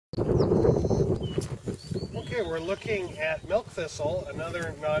Okay, we're looking at milk thistle,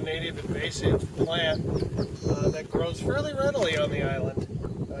 another non-native invasive plant that grows fairly readily on the island.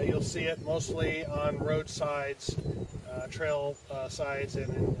 You'll see it mostly on roadsides, trail sides, and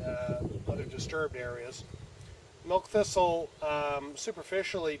in other disturbed areas. Milk thistle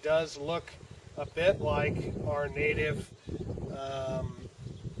superficially does look a bit like our native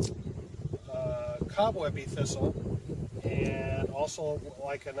cobwebby thistle, and also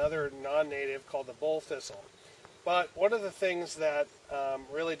like another non-native called the bull thistle. But one of the things that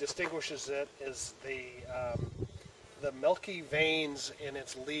really distinguishes it is the milky veins in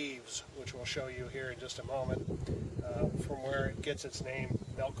its leaves, which we'll show you here in just a moment, from where it gets its name,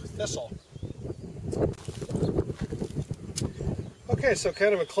 milk thistle. Okay, so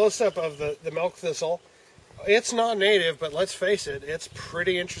kind of a close-up of the milk thistle. It's not native, but let's face it, it's a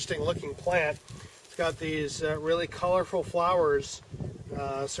pretty interesting looking plant. It's got these really colorful flowers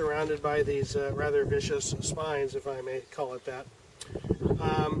surrounded by these rather vicious spines, if I may call it that.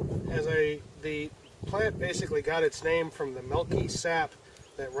 The plant basically got its name from the milky sap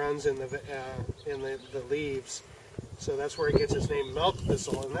that runs in the leaves. So that's where it gets its name, milk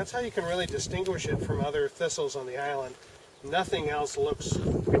thistle, and that's how you can really distinguish it from other thistles on the island. Nothing else looks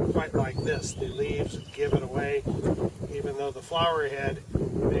quite like this. The leaves give it away, even though the flower head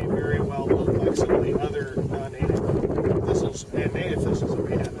may very well look like some of the other non-native thistles and native thistles that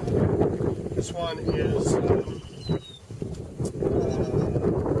we have out here. This one is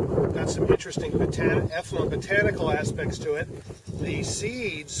got some interesting ethnobotanical aspects to it. The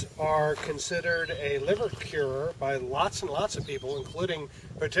seeds are considered a liver cure by lots and lots of people, including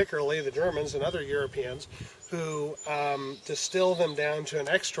particularly the Germans and other Europeans, who distill them down to an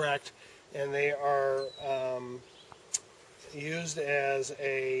extract, and they are used as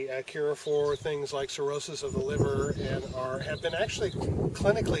a cure for things like cirrhosis of the liver, and have been actually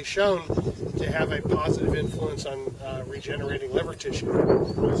clinically shown to have a positive influence on regenerating liver tissue.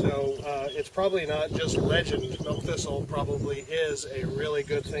 So it's probably not just legend. Milk thistle probably is a really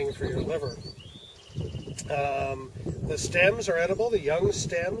good thing for your liver. The stems are edible. The young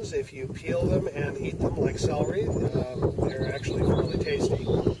stems, if you peel them and eat them like celery, they're actually really tasty.